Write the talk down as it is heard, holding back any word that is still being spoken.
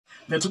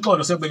Lethu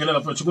Xolo siyabingelela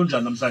mfowethu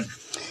kunjani namhlanje?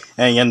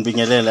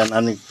 Ngiyanibingelela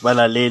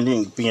balaleli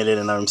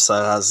ngibingelela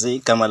namsakazi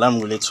igama lami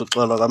nguLethu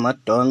Xolo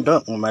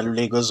kwaMadondo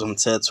ngumaluleki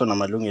wezomthetho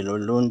namalungelo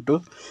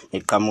oluntu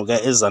ngiqhamuka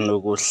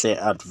eZanokuhle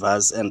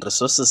Advice and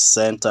Resources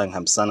Center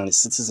ngihambisana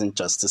neCitizen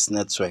Justice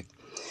Network.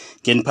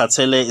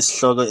 Nginiphathele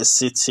isihloko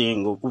esithi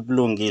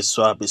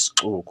ngokubulungiswa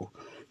besixuku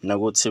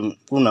nokuthi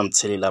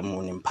kunamthelela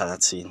muni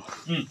emphakathini.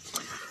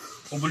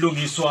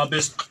 Ubulungiswa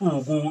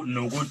besixuku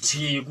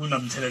nokuthi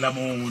kunamthelela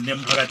muni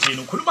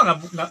emphakathini. Ukhuluma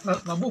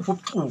ngabuphi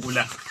ubuxuku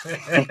la?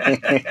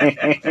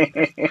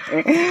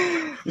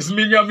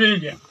 Isiminya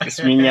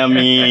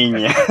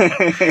minya.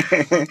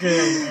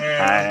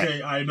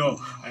 Okay, I know.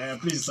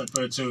 Please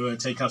to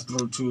take us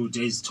through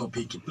today's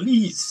topic,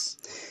 please.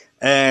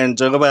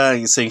 Njengoba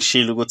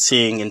ngisengishilo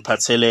ukuthi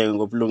nginiphathele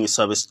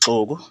ngobulungiswa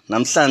besixuku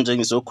namhlanje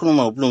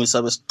ngizokhuluma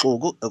ngobulungiswa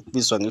besixuku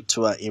okubizwa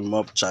ngokuthiwa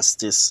i-mob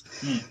justice.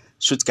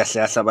 Shuthi kahle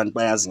kahle abantu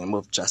bayazi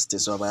nge-mob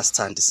justice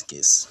abayasithanda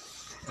isingisi.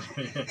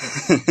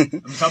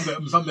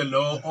 Mhlambe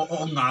lo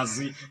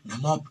ongazi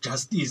nge-mob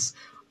justice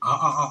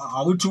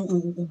awuthi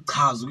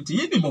uchaza ukuthi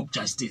yini i-mob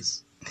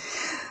justice?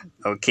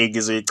 Okay,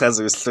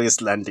 ngizoyichaza kwisihloko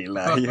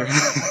esilandelayo.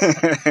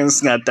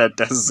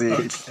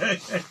 Singatatazeli.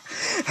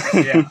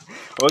 Yeah.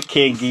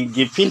 Okay,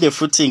 ngiphinde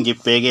futhi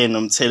ngibheke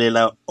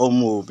nomthelela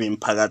omubi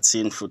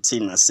emphakathini futhi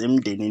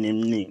nasemndenini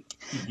eminingi.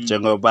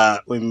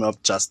 Njengoba i-mob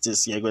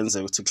justice yekwenza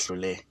ukuthi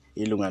kudlule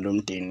ilunga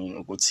lomndeni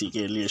ukuthi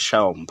ke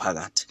lishawa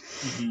umphakathi.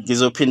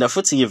 Ngizophinda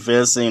futhi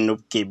ngiveze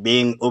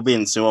nobugebengu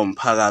obenziwa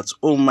umphakathi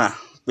uma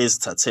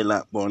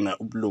bezithathela bona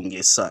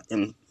ubulungisa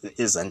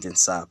ezandleni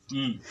zabo.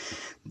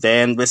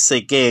 Then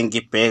bese ke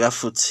ngibheka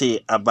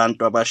futhi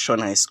abantu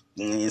abashona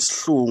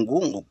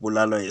isihlungu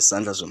ngokubulalwa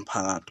izandla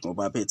zomphakathi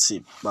ngoba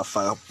bethi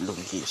bafaka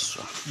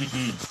ubulungiswa.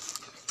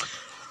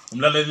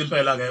 Umlaleli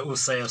impela ke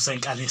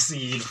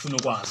usenkalisile ufuna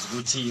ukwazi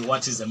ukuthi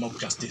what is a mob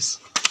justice?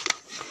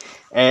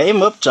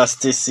 I-mob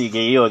justice ke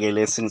yiyo ke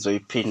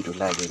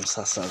lesingizoyiphendula ke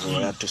emsasazo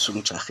yakade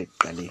usungijahe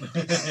ekuqaleni.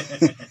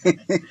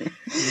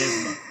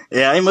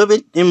 Yeah,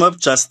 i-mob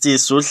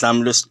justice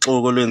udlame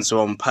lwesixuku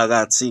olwenziwa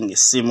umphakathi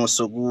ngesimo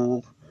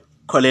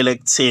sokukholela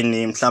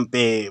ekutheni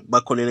mhlambe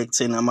bakholela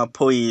ekutheni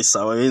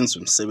amaphoyisa wayenza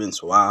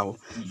umsebenzi wawo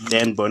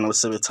then bona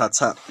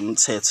usebethatha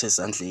umthetho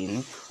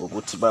ezandleni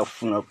ukuthi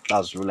bafuna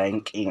ukuxazulula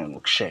inkinga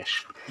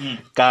ngokusheshsha.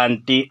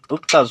 Kanti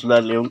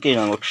ukuxazulula leyo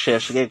nkinga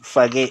ngokusheshsha ke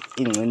kufake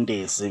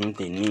ingcindezi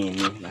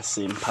emndenini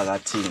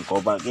nasemphakathini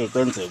ngoba ke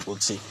kwenza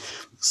ukuthi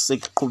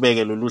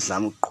sekuqhubeke lolu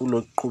dlame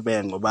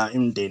ukuqhubeka ngoba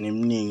imindeni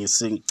eminingi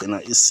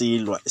sigcina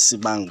isilwa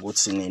isibanga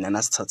ukuthi nina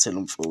nasithathela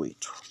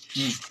umfowethu.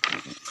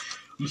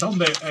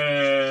 Mhlawumbe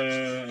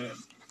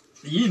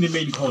yini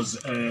main cause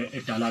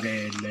edala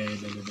ke le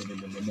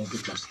mob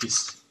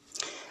justice?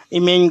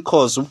 I-main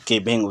cause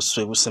ubugebengu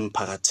osuke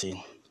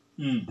kusemphakathini.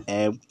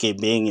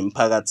 Ubugebengu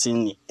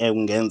emphakathini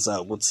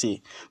ungenza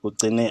ukuthi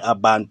ugcine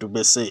abantu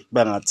bese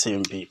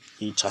bangathembi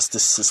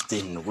i-justice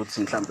system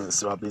nokuthi mhlambe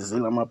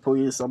siwabizile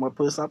amaphoyisa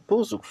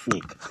aphuza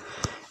ukufika.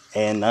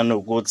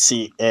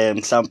 Nanokuthi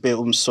mhlambe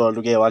umsolo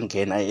uke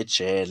wangena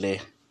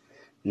ejele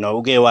no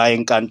uke waya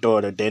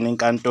enkantolo then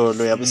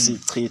inkantolo yabe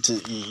sichitha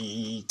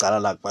icala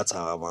lakhe bathi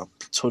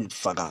abathola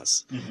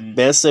ubufakazi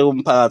bese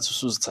umphakathi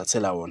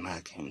usuzithathela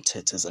wona ke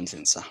umthetho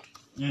ezandleni zabo.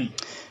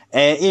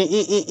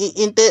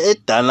 Into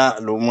edala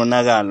lo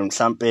monakalo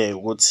mhlambe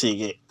ukuthi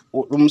ke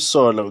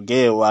umsolo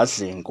ke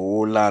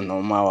wadlengula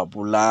noma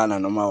wabulala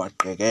noma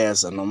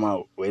waqhekeza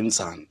noma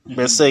wenzani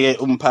bese ke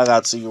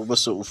umphakathi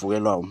ubese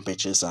uvukelwa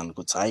umbhejezana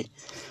ukuthi hayi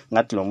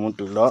ngathi lo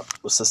muntu lo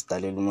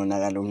usesidalela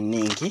umonakalo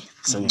omningi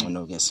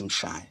sengcono ke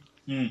simshaya.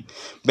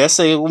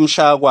 Bese ke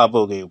kumshaya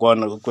kwabo ke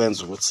ikona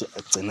ukwenza ukuthi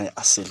agcine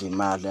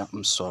aselimala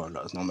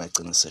umsolo noma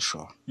agcine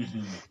seshona.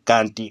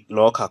 Kanti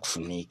lokho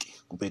akufuneki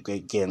kube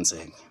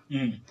kuyenzeka.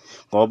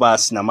 Ngoba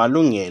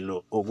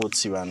sinamalungelo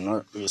ukuthi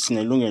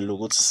sinelungelo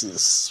ukuthi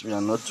we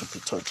are not to be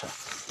tortured.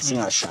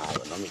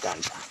 Singashaywa noma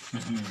kanjani.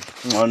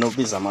 Ngcono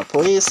ubiza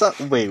amaphoyisa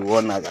ube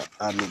yiwona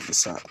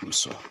alungisa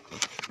umsolo.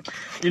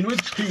 In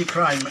which key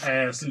crime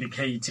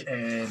syndicate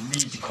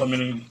lead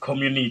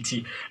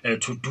community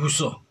to do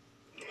so?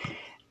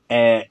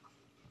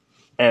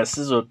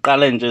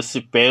 Sizoqala nje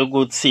sibheke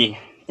ukuthi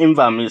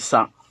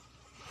imvamisa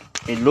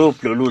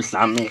iluphi lolu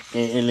dlame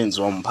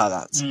elenziwa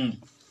umphakathi.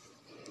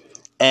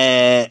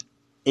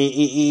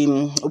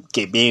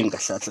 Ubugebengu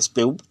kahle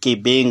sibheke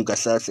ubugebengu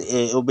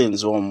kahle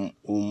obenziwa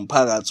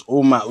umphakathi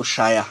uma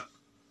ushaya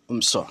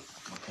umsolo.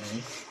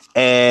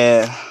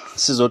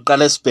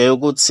 Sizoqala sibheke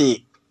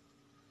ukuthi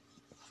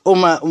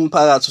uma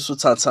umphakathi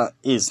usuthatha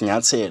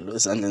izinyathelo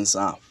ezandleni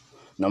zawo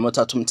noma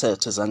uthatha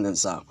umthetho ezandleni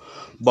zawo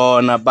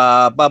bona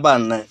baba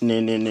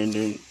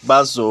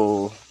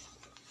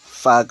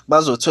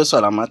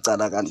bazothweswa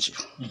lamacala kanje.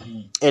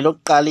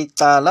 Elokuqala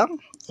icala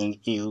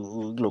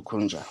kulokhu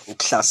nje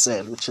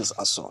ukuhlasela which is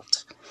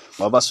assault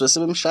ngoba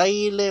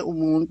sebemshayile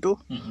umuntu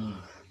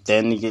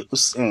then ke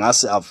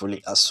engase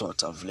avule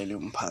assault avulele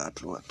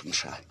umphakathi lo kade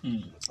umshaya.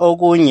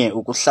 Okunye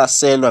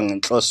ukuhlaselwa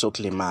ngenhloso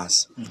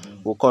yokulimaza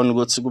ukhona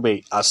ukuthi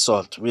kube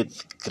assault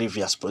with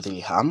grievous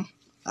bodily harm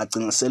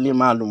agcina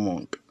selimala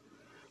umuntu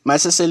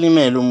mase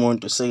selimele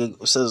umuntu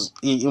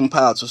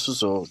umphakathi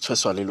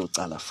usuzothweswa lelo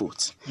cala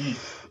futhi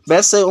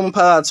bese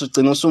umphakathi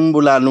ugcina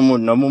usumbulala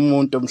umuntu noma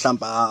umuntu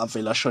mhlamba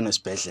avela shona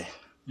esibhedlela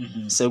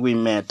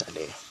sekuyimeda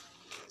leyo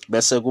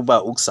bese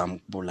kuba ukuzama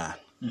ukubulala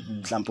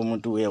mhlamba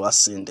umuntu uye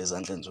wasinda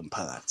ezandleni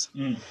zomphakathi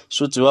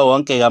shuthi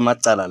wonke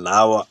amacala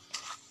lawa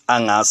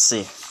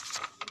angase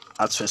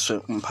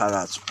athweswe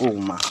umphakathi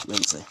uma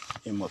wenze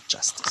mob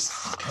justice.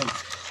 Okay.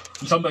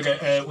 Mhlawumbe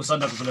ke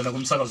usanda kuvulela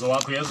kumsakazo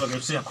wakho yezwa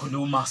ke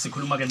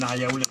sikhuluma ke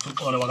naye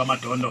uLethuxolo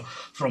wakamadondo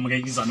from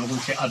ke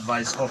Nqubeko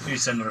Advice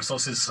Office and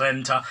Resources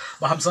Center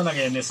bahambisana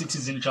ke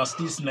ne-Citizen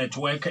Justice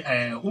Network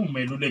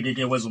umeluleki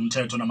ke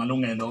wezomthetho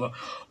namalungelo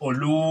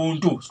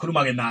oluntu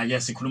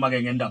sikhuluma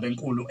ke ngendaba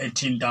enkulu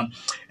ethinta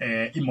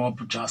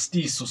mob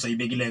justice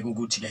useyibekile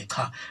ukuthi ke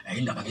cha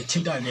indaba ke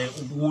ethinta ke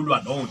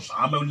ukulwa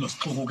nodlame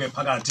olunosixuku ke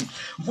phakathi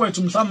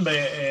mfowethu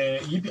mhlawumbe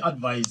yipi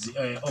advice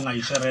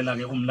ongayisherela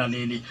ke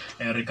umlaleli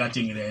regarding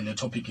le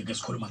topic ke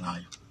sikhuluma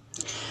ngayo.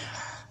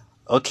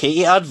 Okay,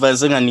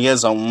 i-advice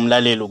enganikeza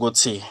umlaleli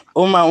ukuthi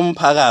uma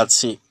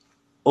umphakathi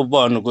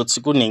ubona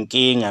ukuthi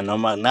kunenkinga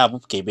noma nabo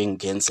ubugebengu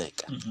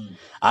ngenzeka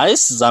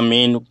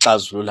ayisizameni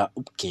ukuxazulula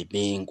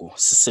ubugebengu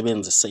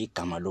sisebenzise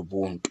igama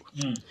lobuntu.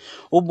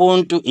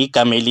 Ubuntu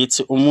igama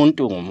elithi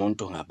umuntu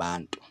ngumuntu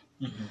ngabantu.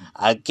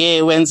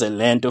 Ake wenze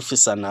lento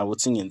ofisa nawe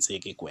ukuthi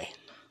ingenzeki kuwena.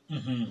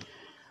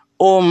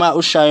 Uma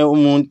ushaya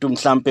umuntu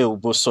mhlambe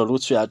ubusola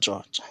uthi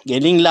uyatshontsha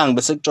ngelinye ilanga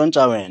bese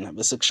kutshontsha wena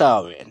bese kushaya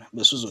wena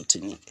bese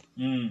uzothini ke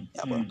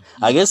yabona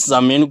ake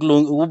sizameni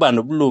ukuba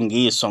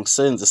nobulungiswa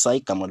ngokusebenzisa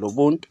igama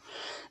lobuntu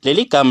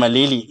leli gama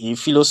leli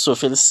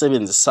ifilosofi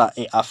elisebenzisa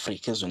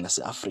eAfrica ezweni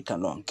laseAfrica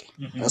lonke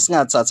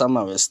asingathatha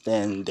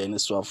ama-Western then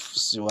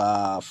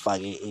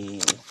siwafake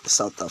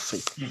eSouth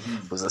Africa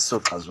ukuze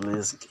sizoxazulula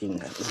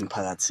izinkinga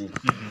emphakathini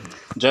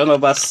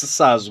njengoba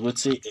sisazi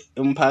ukuthi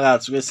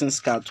umphakathi kwesinye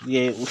isikhathi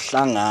kuye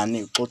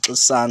uhlangane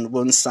uxoxisana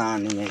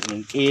ubonisane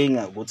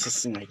ngenkinga ukuthi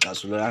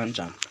singayixazulula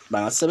kanjani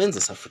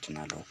bangasebenzisa futhi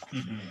nalokho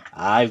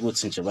hayi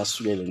ukuthi nje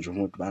basukele nje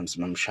umuntu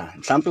banzima mshaya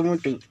mhlawumbe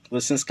umuntu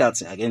kwesinye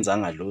isikhathi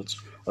akenzanga lutho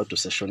kodwa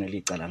useshonela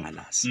icala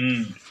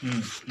ngalazi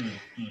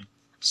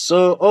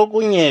so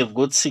okunye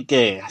ukuthi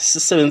ke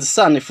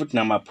sisebenzisane futhi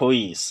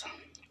namaphoyisa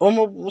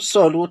uma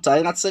usola ukuthi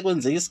hayi ngathi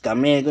sekwenzeka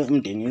isigameko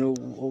emndenini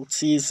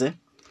othize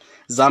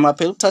zama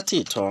phela ukuthatha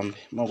izithombe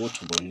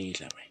makuthi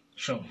ubonile we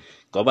Sure.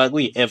 Ngoba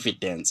kuyi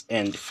evidence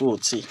and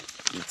futhi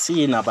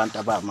ithina abantu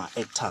abama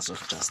actors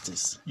of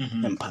justice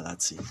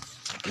emphakathini.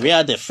 We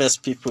are the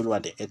first people who are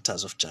the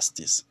actors of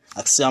justice.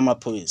 Akusiya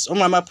amaphoyisa.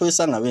 Uma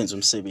amaphoyisa angawenza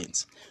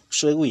umsebenzi,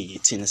 kusho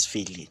kuyithina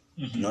esifeyili.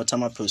 Not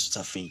amaphoyisa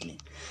uthafeyili.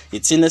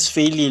 Ithina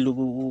esifeyili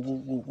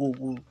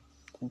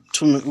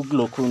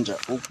ukulokhu nje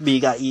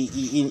ukubika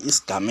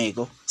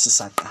isigameko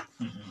sisaqa.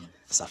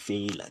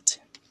 Safeyila thi.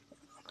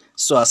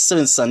 So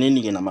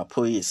asisebenzisaneni ke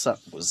namaphoyisa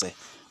ukuze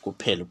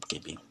kuphela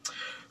ubugebengu.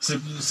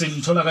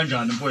 Simthola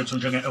kanjani mfowethu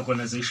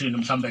njenge-organization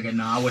mhlambe ke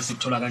nawe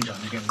sikuthola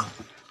kanjani ke ngqo?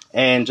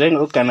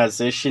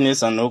 Njenge-organization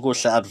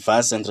izanokuhla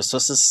Advice and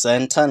Resources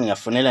Center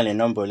ngingafonela le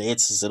nombolo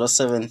ethi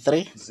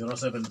 073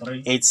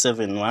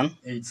 871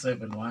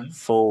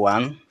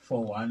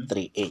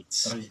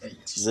 4138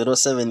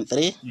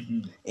 073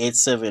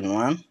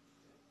 871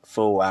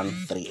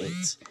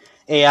 4138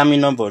 eyami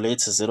inombolo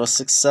ethi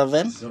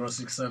 067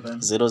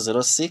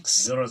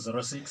 006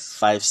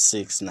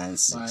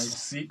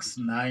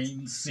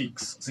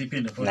 5696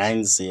 siphinde futhi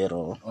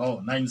 90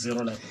 oh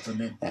 90 like it's a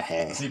name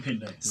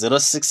siphinde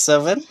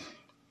 067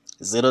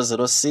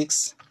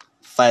 006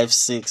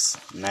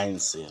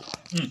 5690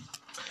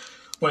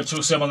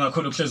 Wethu siyabonga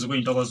kakhulu ukuhlezi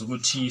kuyintokozo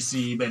ukuthi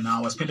sibe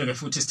nawe siphinde ke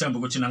futhi sithemba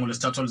ukuthi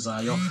nangolesithathu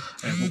lizayo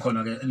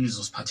kukhona ke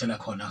nizosiphathela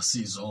khona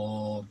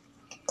sizo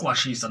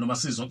kwashisa noma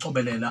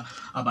sizocobelela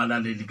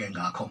abalaleli ke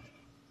ngakho.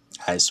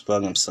 Hayi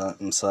sibonge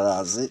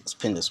umsakazi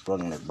siphinde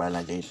sibonge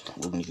nakubalaleli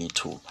ukunika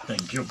ithuba.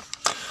 Thank you.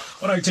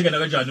 Alright ke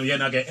kanjani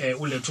uyena ke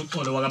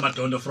uLethuxolo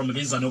wakamadondo from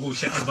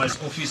Nqubeko Advice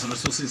Office and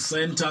Resources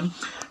Center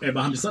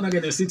bahambisana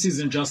ke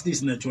ne-Citizen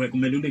Justice Network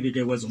umeluleki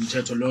ke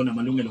wezomthetho lo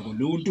namalungelo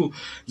oluntu.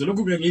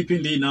 Zolokhu ke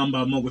ngiphinde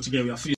inamba uma ukuthi ke uyafisa